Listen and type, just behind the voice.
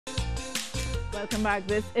Welcome back.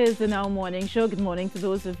 This is the Now Morning Show. Good morning to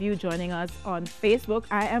those of you joining us on Facebook.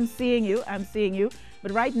 I am seeing you. I'm seeing you.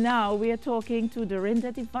 But right now, we are talking to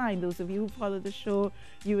Dorinda Divine. Those of you who follow the show,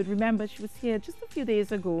 you would remember she was here just a few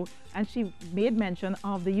days ago, and she made mention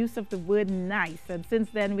of the use of the word nice. And since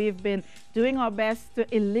then, we've been doing our best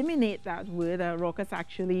to eliminate that word. Raucus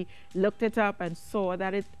actually looked it up and saw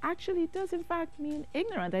that it actually does, in fact, mean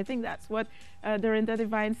ignorant. I think that's what Dorinda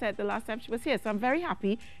Divine said the last time she was here. So I'm very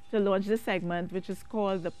happy to launch this segment, which is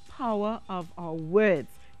called The Power of Our Words.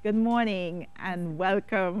 Good morning and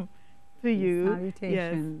welcome to you.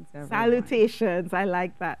 Salutations. Yes. Salutations. I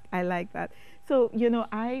like that. I like that. So, you know,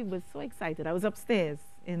 I was so excited. I was upstairs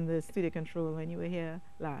in the studio control when you were here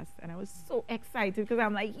last, and I was so excited because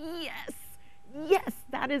I'm like, yes, yes,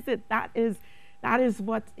 that is it. That is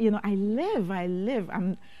what, you know, I live.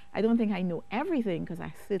 I don't think I know everything, because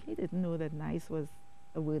I certainly didn't know that nice was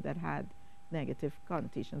a word that had negative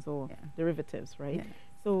connotations or derivatives, right? Yeah.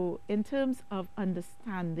 So in terms of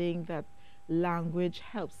understanding that language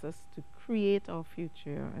helps us to create our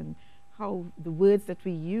future, and how the words that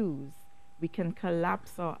we use, we can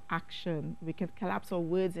collapse our action, we can collapse our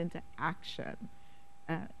words into action.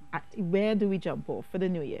 Where do we jump off for the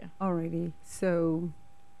new year? Alrighty. So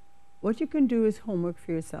what you can do is homework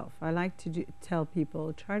for yourself. I like to tell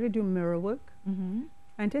people, try to do mirror work. Mm-hmm.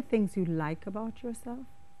 20 things you like about yourself,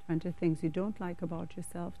 20 things you don't like about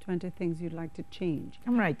yourself, 20 things you'd like to change.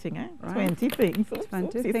 I'm writing, eh? Right. 20 things.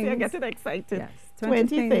 20 things. things. I get excited. Yes.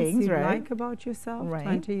 20 things, you right? like about yourself, Right.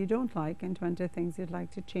 20 you don't like, and 20 things you'd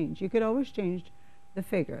like to change. You could always change the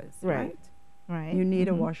figures, Right. right? Right. You need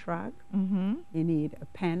mm-hmm. a wash rag, Mm-hmm. you need a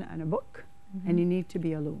pen and a book, Mm-hmm. and you need to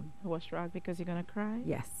be alone. A wash rag because you're going to cry?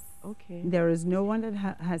 Yes. Okay. There is no one that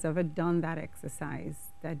has ever done that exercise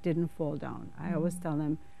that didn't fall down. I always tell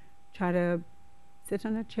them, try to sit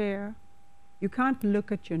on a chair. You can't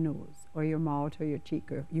look at your nose or your mouth or your cheek.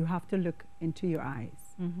 You have to look into your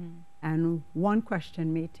eyes. Mm-hmm. And one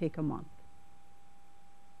question may take a month.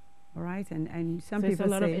 All right? And some So people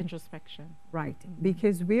it's a lot say, of introspection. right, Mhm.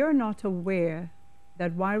 because we are not aware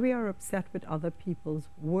that while we are upset with other people's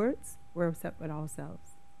words, we're upset with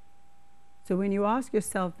ourselves. So when you ask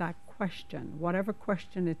yourself that question, whatever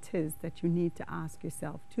question it is that you need to ask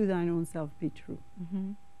yourself, to thine own self be true,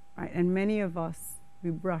 Mm-hmm. right? And many of us, we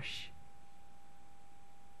brush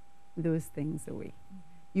those things away.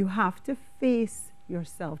 You have to face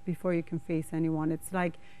yourself before you can face anyone. It's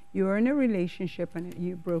like you're in a relationship and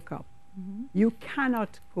you broke up. Mm-hmm. You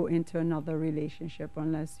cannot go into another relationship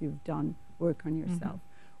unless you've done work on yourself.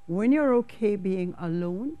 When you're okay being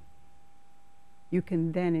alone, you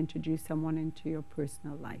can then introduce someone into your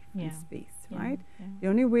personal life and space, Yeah. right? Yeah. The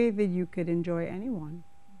only way that you could enjoy anyone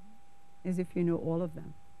is if you know all of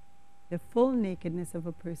them. The full nakedness of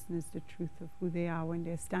a person is the truth of who they are when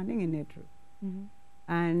they're standing in their truth. Mm-hmm.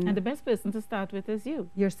 And And the best person to start with is you.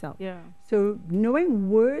 yourself. Yeah. So knowing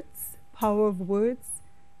words, power of words,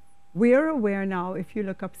 we're aware now, if you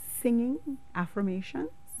look up singing affirmations,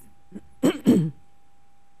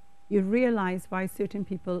 you realize why certain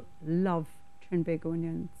people love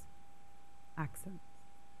Trinbagonians' accents.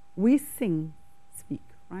 We sing, speak,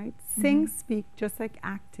 right? Sing, speak, just like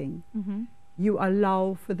acting. Mm-hmm. You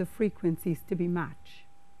allow for the frequencies to be matched.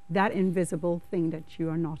 That invisible thing that you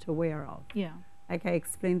are not aware of. Yeah. Like I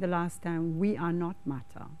explained the last time, we are not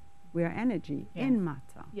matter. We are energy in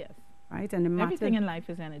matter, Yes. right? And the matter, Everything in life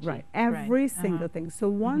is energy. right? Every Right. single thing. So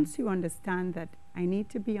once you understand that I need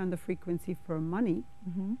to be on the frequency for money,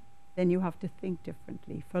 Mm-hmm. then you have to think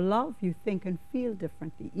differently. For love, you think and feel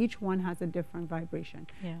differently. Each one has a different vibration.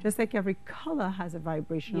 Yeah. Just like every color has a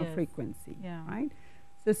vibrational Yes. frequency, Yeah. right?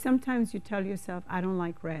 So sometimes you tell yourself, I don't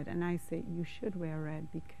like red. And I say, you should wear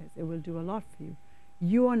red because it will do a lot for you.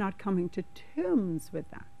 You are not coming to terms with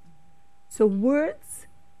that. So words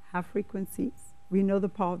have frequencies. We know the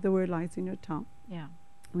power of the word lies in your tongue. Yeah.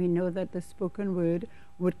 We know that the spoken word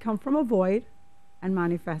would come from a void and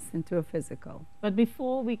manifest into a physical. But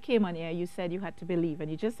before we came on air, you said you had to believe,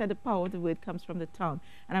 and you just said the power of the word comes from the tongue.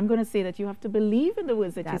 And I'm going to say that you have to believe in the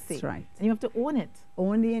words that That's you say. right. And you have to own it.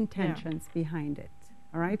 Own the intentions behind it.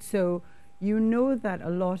 All right? So you know that a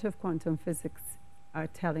lot of quantum physics are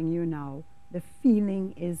telling you now the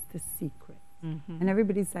feeling is the secret. Mm-hmm. And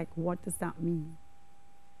everybody's like, what does that mean?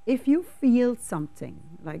 If you feel something,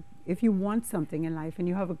 like if you want something in life and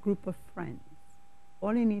you have a group of friends,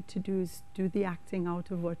 all you need to do is do the acting out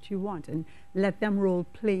of what you want and let them role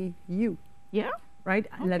play you, Yeah. right?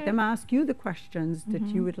 And let Okay. them ask you the questions that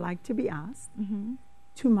you Mhm. would like to be asked. Mm-hmm.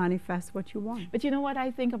 to manifest what you want. But you know what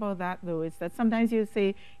I think about that, though, is that sometimes you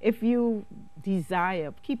say, if you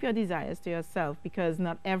desire, keep your desires to yourself, because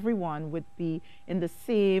not everyone would be in the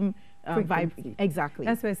same vibe. Frequency. Exactly.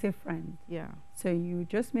 That's why I say friend. Yeah. So you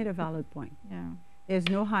just made a valid point. Yeah. There's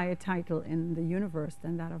no higher title in the universe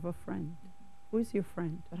than that of a friend. Who is your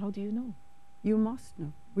friend? But how do you know? You must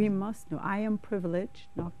know. We must know. I am privileged,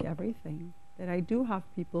 not everything, that I do have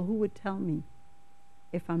people who would tell me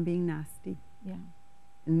if I'm being nasty. Yeah.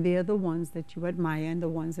 And they're the ones that you admire and the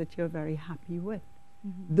ones that you're very happy with.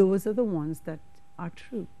 Mm-hmm. Those are the ones that are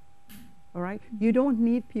true. All right? You don't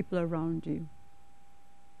need people around you.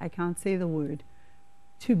 I can't say the word,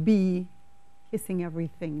 to be kissing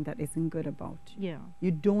everything that isn't good about you. Yeah.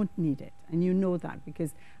 You don't need it. And you know that,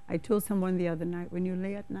 because I told someone the other night, when you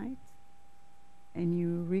lay at night and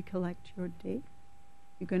you recollect your day,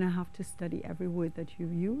 you're going to have to study every word that you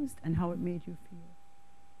used and how it made you feel.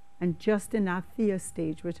 And just in that thea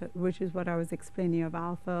stage, which is what I was explaining of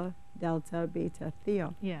alpha, delta, beta,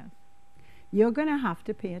 thea, Yes. you're going to have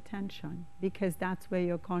to pay attention, because that's where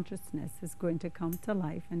your consciousness is going to come to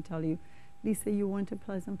life and tell you, Lisa, you weren't a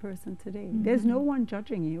pleasant person today. Mm-hmm. There's no one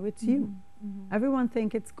judging you. It's you. Mm-hmm. Everyone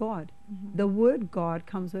think it's God. Mm-hmm. The word God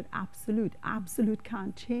comes with absolute. Absolute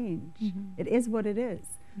can't change. Mm-hmm. It is what it is.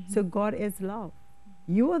 Mm-hmm. So God is love.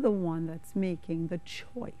 You are the one that's making the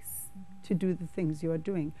choice to do the things you are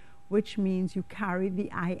doing, which means you carry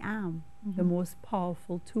the I am, the most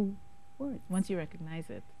powerful two words. Once you recognize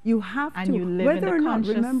it. You have And to, you live in whether the or not,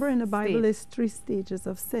 conscious remember in the Bible state. there's 3 stages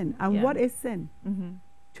of sin. And Yeah. what is sin? Mm-hmm.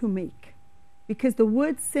 To make. Because the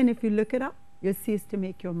word sin, if you look it up, you'll see is to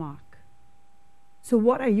make your mark. So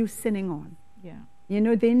what are you sinning on? Yeah. You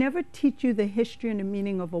know, they never teach you the history and the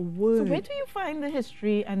meaning of a word. So where do you find the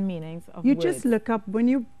history and meanings of You words? just look up, when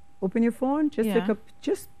you open your phone, just look Yeah. up,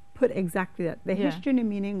 just put exactly that. The Yeah. history and the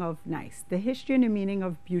meaning of nice. The history and the meaning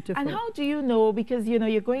of beautiful. And how do you know? Because, you know,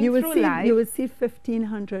 you're going you would through see, life. you would see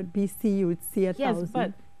 1500 BC, you would see 1000.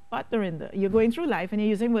 Yes, but Dorinda, you're going through life and you're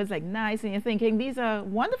using words like nice, and you're thinking these are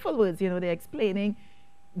wonderful words. You know, they're explaining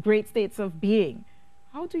great states of being.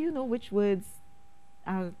 How do you know which words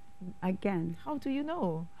are? Again, How do you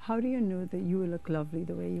know? how do you know that you look lovely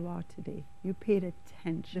the way you are today? You paid The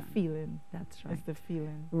attention. feeling. That's right. It's the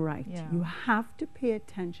feeling. Right. Yeah. You have to pay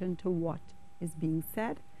attention to what is being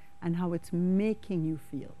said and how it's making you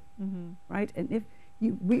feel. Mm-hmm. Right? And if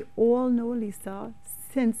you, we all know, Lisa,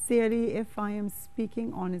 sincerely, if I am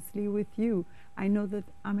speaking honestly with you, I know that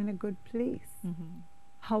I'm in a good place. Mm-hmm.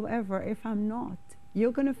 However, if I'm not,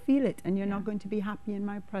 you're going to feel it, and you're Yeah. not going to be happy in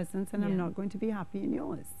my presence, and I'm Yeah. not going to be happy in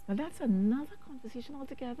yours. Well, that's another conversation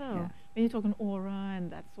altogether. Yeah. When you're talking aura and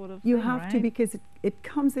that sort of You thing, have to, right? because it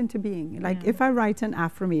comes into being. Like Yeah. if I write an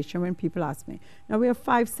affirmation, when people ask me, now we have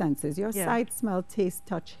 5 senses, your Yeah. sight, smell, taste,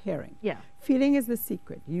 touch, hearing. Yeah. Feeling is the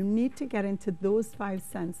secret. You need to get into those 5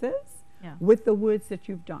 senses Yeah. with the words that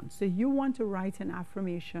you've done. So you want to write an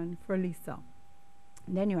affirmation for Lisa.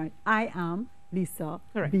 And then you write, I am Lisa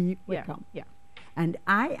Correct. B. Yeah. Wickham. Yeah. And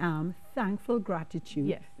I am thankful gratitude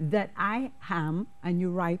Yes. that I am, and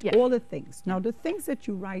you write Yes. all the things. Now, the things that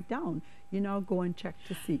you write down, you now go and check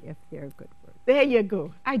to see if they're good words. There you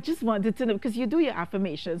go. I just wanted to know, because you do your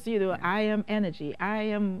affirmations. You do, I am energy. I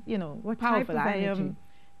am, you know, What type powerful. of I energy? am,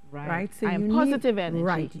 right. Right? So I am you positive need, energy.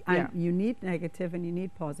 Right. Yeah. And you need negative and you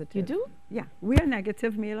need positive. You do? Yeah. We are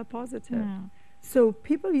negative, male or positive. Yeah. So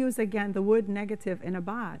people use, again, the word negative in a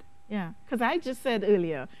bad. Yeah, because I just said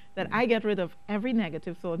earlier that I get rid of every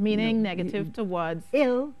negative thought, meaning No, negative you- towards.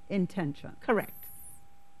 Ill intention. Correct.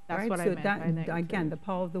 That's Right? what I So meant that, by negative. again, the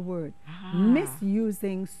power of the word. Ah.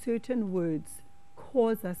 Misusing certain words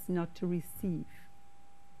cause us not to receive.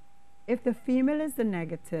 If the female is the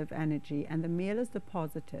negative energy and the male is the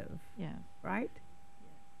positive, Yeah, right?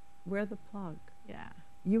 We're the plug. yeah.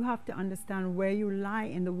 You have to understand where you lie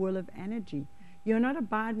in the world of energy. You're not a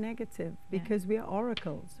bad negative, Yeah. because we are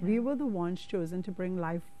oracles. Yeah. We were the ones chosen to bring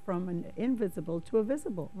life from an invisible to a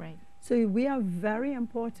visible. Right. So we are very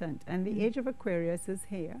important, and the Mm. age of Aquarius is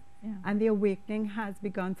here, Yeah. and the awakening has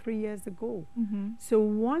begun 3 years ago. Mm-hmm. So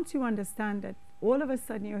once you understand that, all of a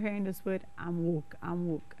sudden you're hearing this word, I'm woke,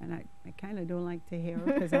 and I kind of don't like to hear it,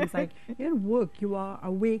 because I was like, you're not woke, you are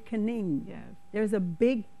awakening. Yes. There's a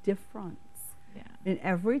big difference. Yeah. And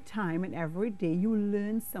every time and every day you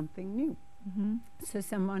learn something new. Mm-hmm. So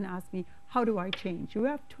someone asked me, how do I change? You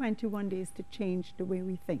have 21 days to change the way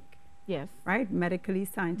we think, Yes. right? Medically,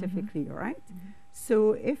 scientifically, right? Mhm.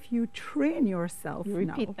 So if you train yourself You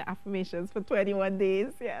repeat now, the affirmations for 21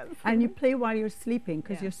 days. Yes. and you play while you're sleeping,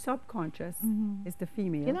 because Yeah. your subconscious Mhm. is the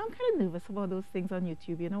female. You know, I'm kind of nervous about those things on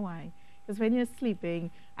YouTube. You know why? Because when you're sleeping,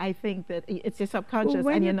 I think that it's your subconscious,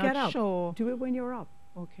 when and you you're get not up, sure. do it when you're up.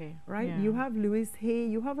 Okay. right? Yeah. You have Louis Hay,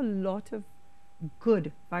 you have a lot of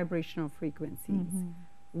good vibrational frequencies.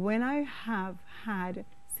 When I have had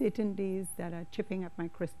certain days that are chipping at my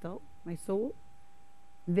crystal, my soul,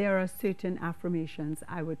 there are certain affirmations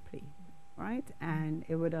I would play, right? And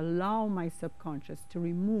it would allow my subconscious to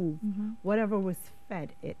remove whatever was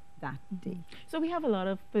fed it that day. So we have a lot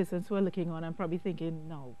of persons who are looking on and probably thinking,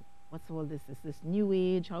 no, what's all this? Is this new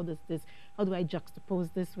age? How do I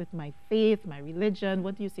juxtapose this with my faith, my religion?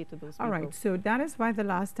 What do you say to those people? All right, so that is why the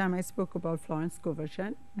last time I spoke about Florence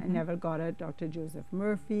Scoversham, I never got it, Dr. Joseph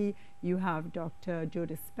Murphy. You have Dr. Joe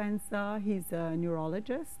Dispenza, he's a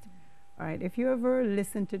neurologist. All right, if you ever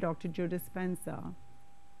listen to Dr. Joe Dispenza,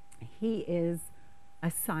 he is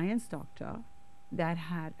a science doctor that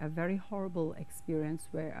had a very horrible experience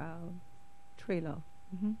where a trailer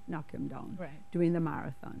knocked him down doing the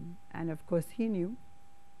marathon. And of course he knew,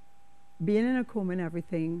 being in a coma and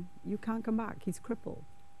everything, you can't come back, he's crippled.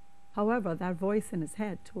 However, that voice in his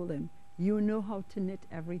head told him, you know how to knit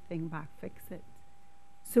everything back, fix it.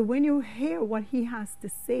 So when you hear what he has to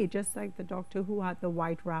say, just like the doctor who had the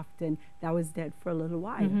white rafting that was dead for a little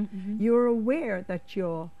while, you're aware that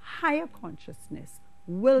your higher consciousness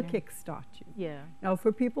will kickstart you. Yeah. Now,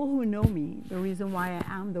 for people who know me, the reason why I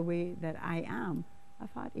am the way that I am,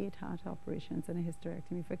 I've had 8 heart operations and a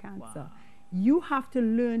hysterectomy for cancer. Wow. You have to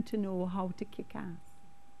learn to know how to kick ass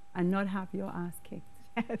and not have your ass kicked.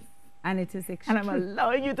 Yes. And it is And extreme. I'm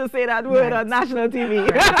allowing you to say that word on national TV.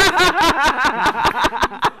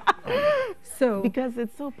 So because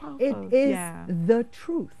it's so powerful. it is the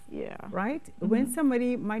truth. Yeah. Right? When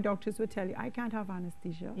somebody, my doctors would tell you, I can't have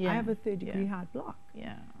anesthesia. I have a 3rd-degree heart block.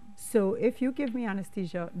 Yeah. So if you give me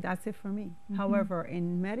anesthesia, that's it for me. However,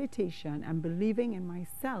 in meditation and believing in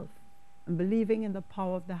myself and believing in the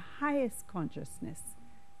power of the highest consciousness,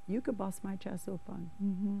 you could bust my chest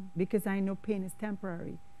open because I know pain is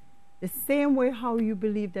temporary. The same way how you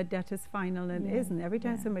believe that death is final and isn't. Every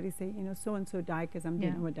time somebody say, you know, so-and-so died, because I'm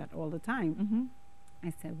dealing with that all the time.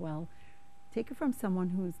 I said, well, take it from someone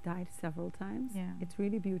who's died several times. Yeah. It's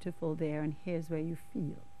really beautiful there, and here's where you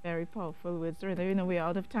feel. Very powerful words. Rita, you know, we're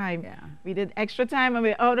out of time. Yeah. We did extra time and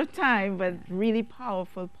we're out of time, but really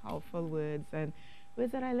powerful, powerful words, and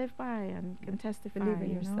words that I live by and can testify. Believe in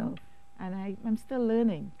you know? yourself. And I'm still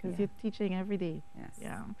learning because you're teaching every day. Yes.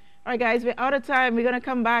 Yeah. All right, guys, we're out of time. We're going to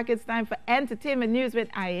come back. It's time for entertainment news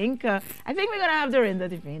with Ayinka. I think we're going to have Dorinda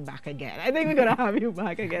Devine back again. I think we're going to have you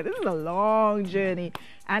back again. This is a long journey,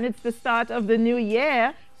 and it's the start of the new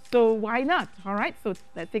year, so why not? All right, so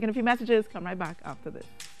let's take in a few messages. Come right back after this.